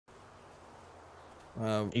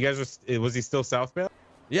You guys was he still southbound?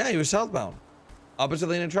 Yeah, he was southbound. Opposite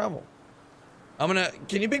lane of travel.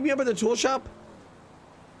 Can you pick me up at the tool shop?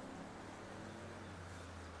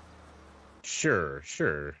 Sure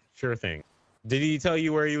thing. Did he tell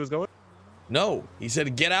you where he was going? No, he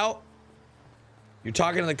said, get out. You're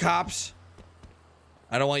talking to the cops.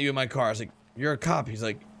 I don't want you in my car. I was like, you're a cop. He's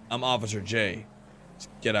like, I'm Officer J.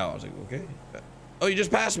 Get out. I was like, okay. Oh, you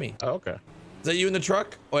just passed me. Oh, okay. Is that you in the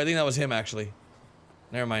truck? Oh, I think that was him, actually.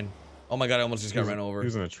 Never mind. Oh my God, I almost just got ran over. He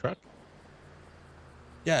was in a truck?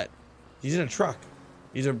 Yeah, he's in a truck.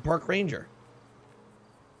 He's a park ranger.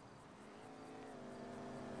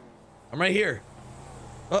 I'm right here.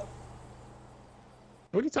 Oh.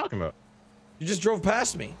 What are you talking about? You just drove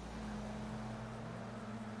past me.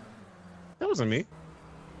 That wasn't me.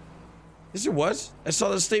 Yes, it was. I saw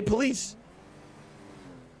the state police.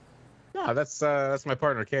 No, that's my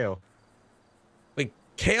partner, Kale. Wait,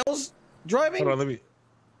 Kale's driving? Hold on, let me...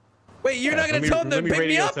 Wait, you're not gonna tell him to pick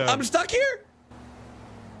me up? I'm stuck here?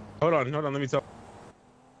 Hold on, let me tell.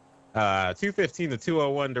 215 to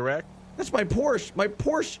 201 direct. That's my Porsche. My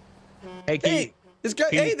Porsche. Hey, this guy.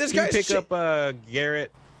 This guy's pick up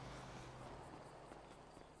Garret.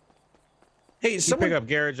 Hey, someone pick up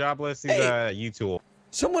Garret Jobless. He's a U-Tool.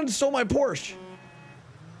 Someone stole my Porsche.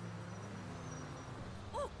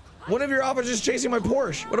 One of your officers chasing my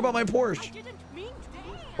Porsche. What about my Porsche?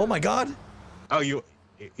 Oh my God. Oh, you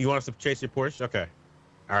want us to chase your Porsche? Okay.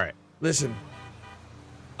 All right. Listen.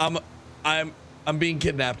 I'm being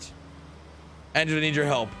kidnapped. Andrew, I need your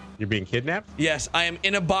help. You're being kidnapped? Yes, I am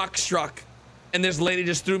in a box truck, and this lady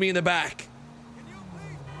just threw me in the back.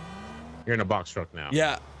 You're in a box truck now.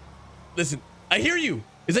 Yeah. Listen, I hear you.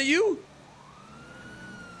 Is that you?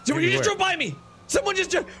 Someone just drove by me. Someone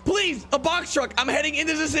just please, a box truck. I'm heading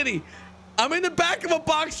into the city. I'm in the back of a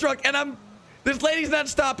box truck, and this lady's not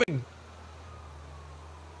stopping.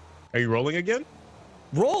 Are you rolling again?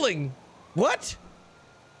 Rolling? What?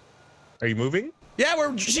 Are you moving?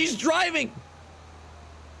 Yeah, she's driving.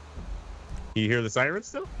 You hear the sirens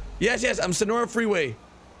still? Yes, I'm Sonora Freeway.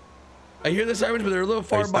 I hear the sirens, but they're a little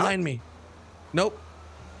far behind me. Nope.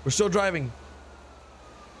 We're still driving.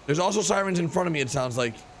 There's also sirens in front of me, it sounds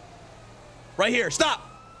like. Right here, stop!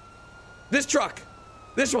 This truck.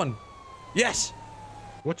 This one. Yes.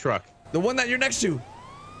 What truck? The one that you're next to.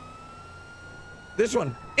 This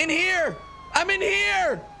one. In here! I'm in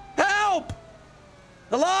here! Help!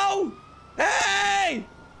 Hello? Hey!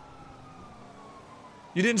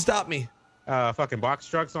 You didn't stop me. Fucking box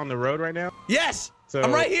trucks on the road right now? Yes! So...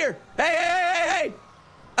 I'm right here! Hey!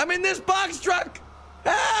 I'm in this box truck!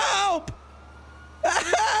 Help!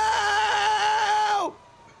 Help!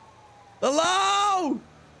 Hello!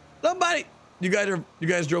 Somebody! You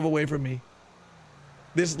guys drove away from me.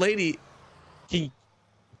 This lady... Can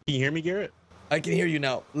you hear me, Garret? I can hear you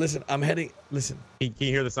now. Listen, I'm heading... Listen. Can you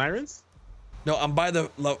hear the sirens? No,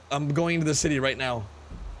 I'm going into the city right now.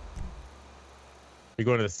 You're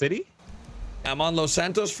going to the city? I'm on Los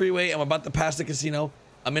Santos Freeway. I'm about to pass the casino.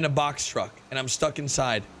 I'm in a box truck, and I'm stuck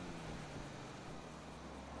inside.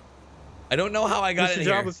 I don't know how I got in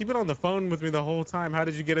here. Mr. Jobless, you've been on the phone with me the whole time. How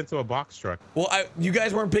did you get into a box truck? Well, you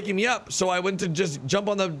guys weren't picking me up, so I went to just jump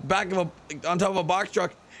on the back of on top of a box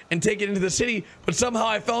truck and take it into the city, but somehow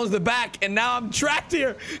I fell into the back, and now I'm trapped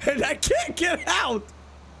here, and I can't get out.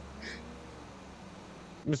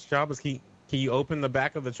 Mr. Jobless, can you open the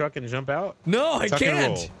back of the truck and jump out? No, I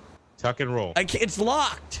can't. Tuck and roll. I can't. It's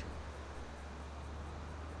locked.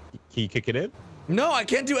 Can you kick it in? No, I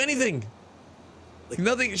can't do anything. Like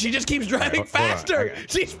nothing. She just keeps driving faster.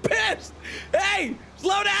 She's pissed. Hey,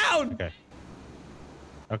 slow down.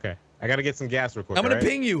 Okay. I gotta get some gas real quick. I'm gonna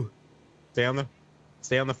ping you. Stay on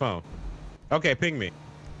the phone. Okay, ping me.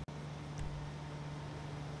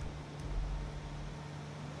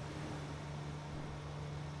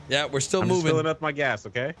 Yeah, we're still I'm moving. Just filling up my gas,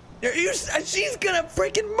 okay? She's gonna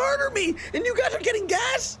freaking murder me, and you guys are getting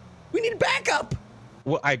gas. We need backup.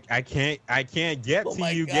 Well, I can't get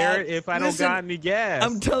to you, Garret, if I don't got any gas.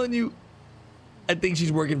 I'm telling you, I think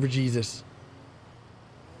she's working for Jesus.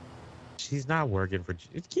 She's not working for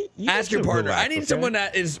Jesus. Ask your partner. I need someone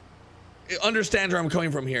that understands where I'm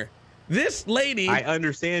coming from here. This lady. I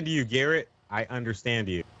understand you, Garret. I understand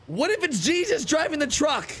you. What if it's Jesus driving the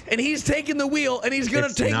truck and he's taking the wheel and he's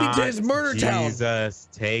gonna take me to his murder town? Jesus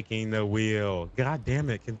taking the wheel. God damn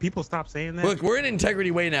it! Can people stop saying that? Look, we're in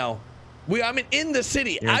Integrity Way now. I'm in the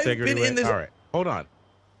city. I've been in this. All right, hold on.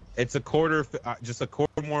 It's a quarter, just a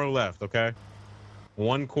quarter more left. Okay,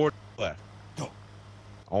 1 quarter left.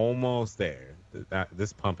 Almost there.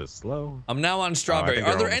 This pump is slow. I'm now on Strawberry.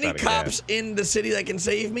 Are there any cops in the city that can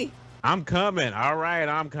save me? I'm coming. All right,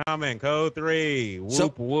 I'm coming. Code 3.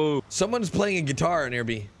 Whoop, whoop. Someone's playing a guitar near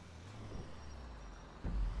me.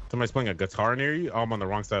 Somebody's playing a guitar near you? Oh, I'm on the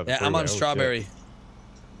wrong side of the freeway. I'm on Strawberry. Shit.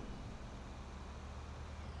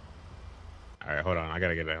 All right, hold on. I got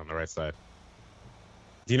to get it on the right side.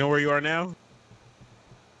 Do you know where you are now?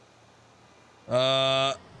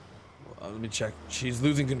 Let me check. She's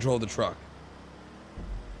losing control of the truck.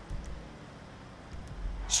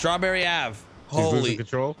 Strawberry Ave. Holy. She's losing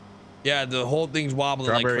control? Yeah, the whole thing's wobbling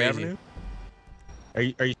Strawberry like crazy.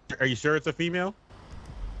 Avenue? Are you sure it's a female?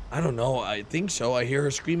 I don't know. I think so. I hear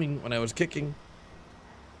her screaming when I was kicking.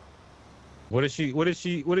 What is she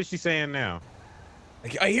saying now?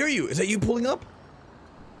 I hear you. Is that you pulling up?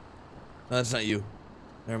 No, that's not you.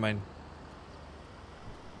 Never mind.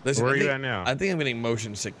 Listen, Where are you at now? I think I'm getting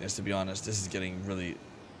motion sickness, to be honest. This is getting really...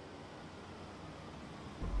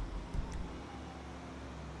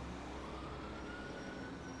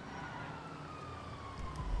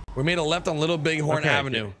 We made a left on Little Bighorn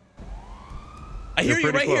Avenue. Okay. I hear you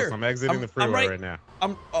right close. here. I'm exiting the freeway right now.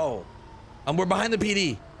 We're behind the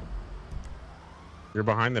PD. You're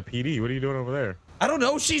behind the PD? What are you doing over there? I don't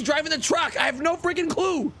know. She's driving the truck. I have no freaking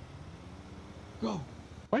clue. Go.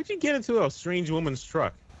 Why'd you get into a strange woman's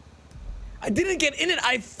truck? I didn't get in it.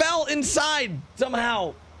 I fell inside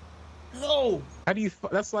somehow. No. How do you?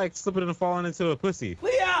 That's like slipping and falling into a pussy.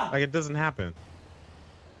 Leah. Like it doesn't happen.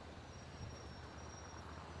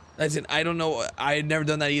 Listen, I don't know. I had never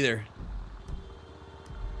done that either.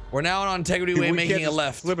 We're now on Integrity Way, making a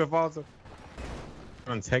left. Slip and fall into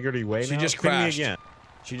Integrity Way. She just crashed. Again.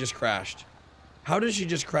 She just crashed. How did she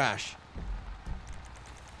just crash?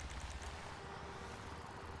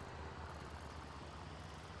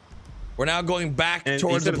 We're now going back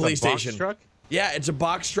towards the police station. Truck? Yeah, it's a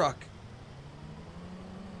box truck.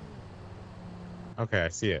 Okay, I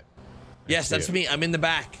see it. Yes, that's me. I'm in the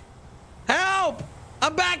back. Help!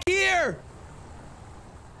 I'm back here!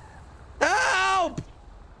 Help!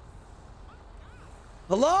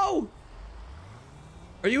 Hello?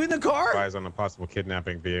 Are you in the car? Eyes on a possible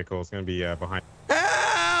kidnapping vehicle. It's gonna be behind.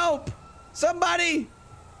 Help! Somebody!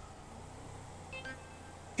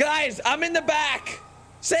 Guys, I'm in the back.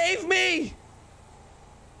 Save me!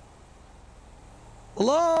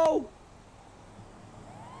 Hello?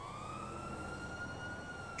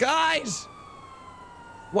 Guys!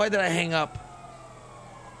 Why did I hang up?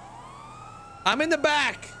 I'm in the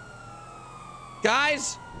back.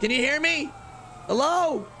 Guys, can you hear me?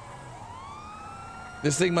 Hello?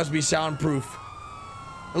 This thing must be soundproof.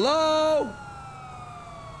 Hello?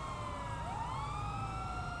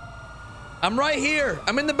 I'm right here.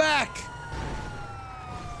 I'm in the back.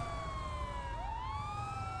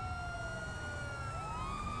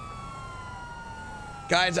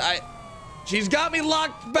 Guys, she's got me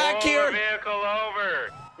locked back here. Vehicle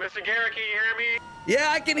over. Mr. Garret, can you hear me?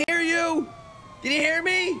 Yeah, I can hear you. Can you hear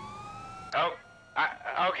me? Oh,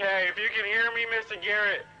 okay. If you can hear me, Mr.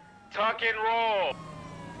 Garret, tuck and roll.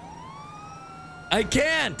 I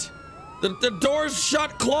can't. The door's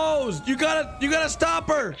shut closed. You gotta stop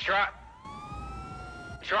her.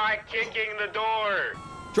 Try kicking the door.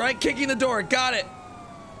 Try kicking the door. Got it.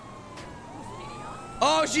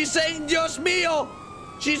 Oh, she's saying Dios mío.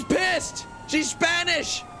 She's pissed. She's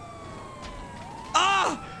Spanish.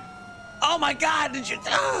 Ah! Oh my God! Did you?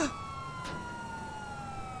 Ah!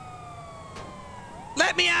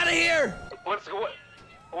 Let me out of here! What's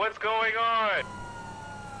going on?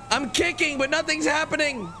 I'm kicking, but nothing's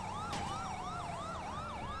happening.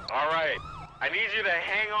 All right. I need you to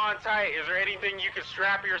hang on tight. Is there anything you can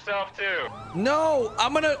strap yourself to? No,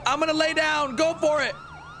 I'm gonna lay down. Go for it.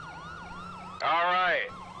 All right.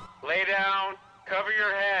 Lay down. Cover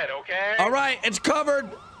your head, okay? All right, it's covered.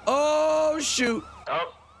 Oh shoot.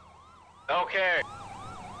 Oh. Okay.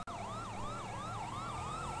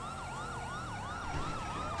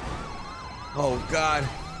 Oh God.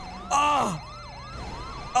 Oh.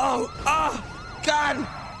 Oh. Oh. God.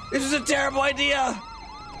 This is a terrible idea.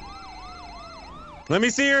 Let me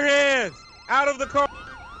see your hands. Out of the car.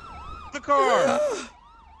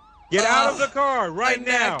 Get out of the car right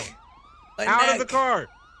now. Out of the car.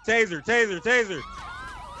 Taser, taser, taser.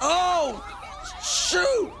 Oh,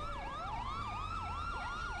 shoot.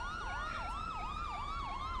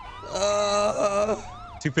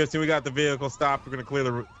 215, we got the vehicle stopped. We're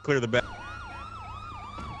gonna clear the back.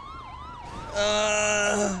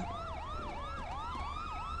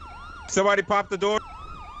 Somebody pop the door.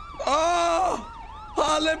 Oh,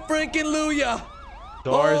 hallelujah.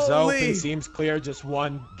 Doors open, seems clear. Just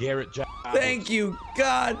one Garret Jobless. Thank you,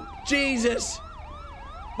 God, Jesus,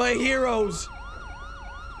 my heroes.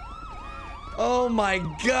 Oh my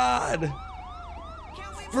God.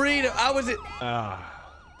 freedom. I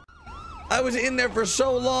was in there for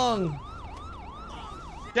so long.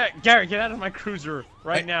 Garrett, get out of my cruiser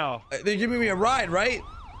right now. They're giving me a ride, right?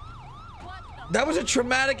 That was a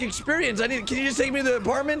traumatic experience. Can you just take me to the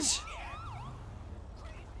apartments?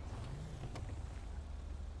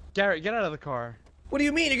 Garrett, get out of the car. What do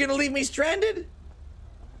you mean? You're gonna leave me stranded?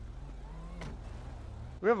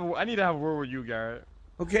 I need to have a word with you, Garrett.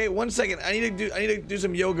 Okay, 1 second. I need to do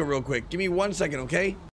some yoga real quick. Give me 1 second, okay?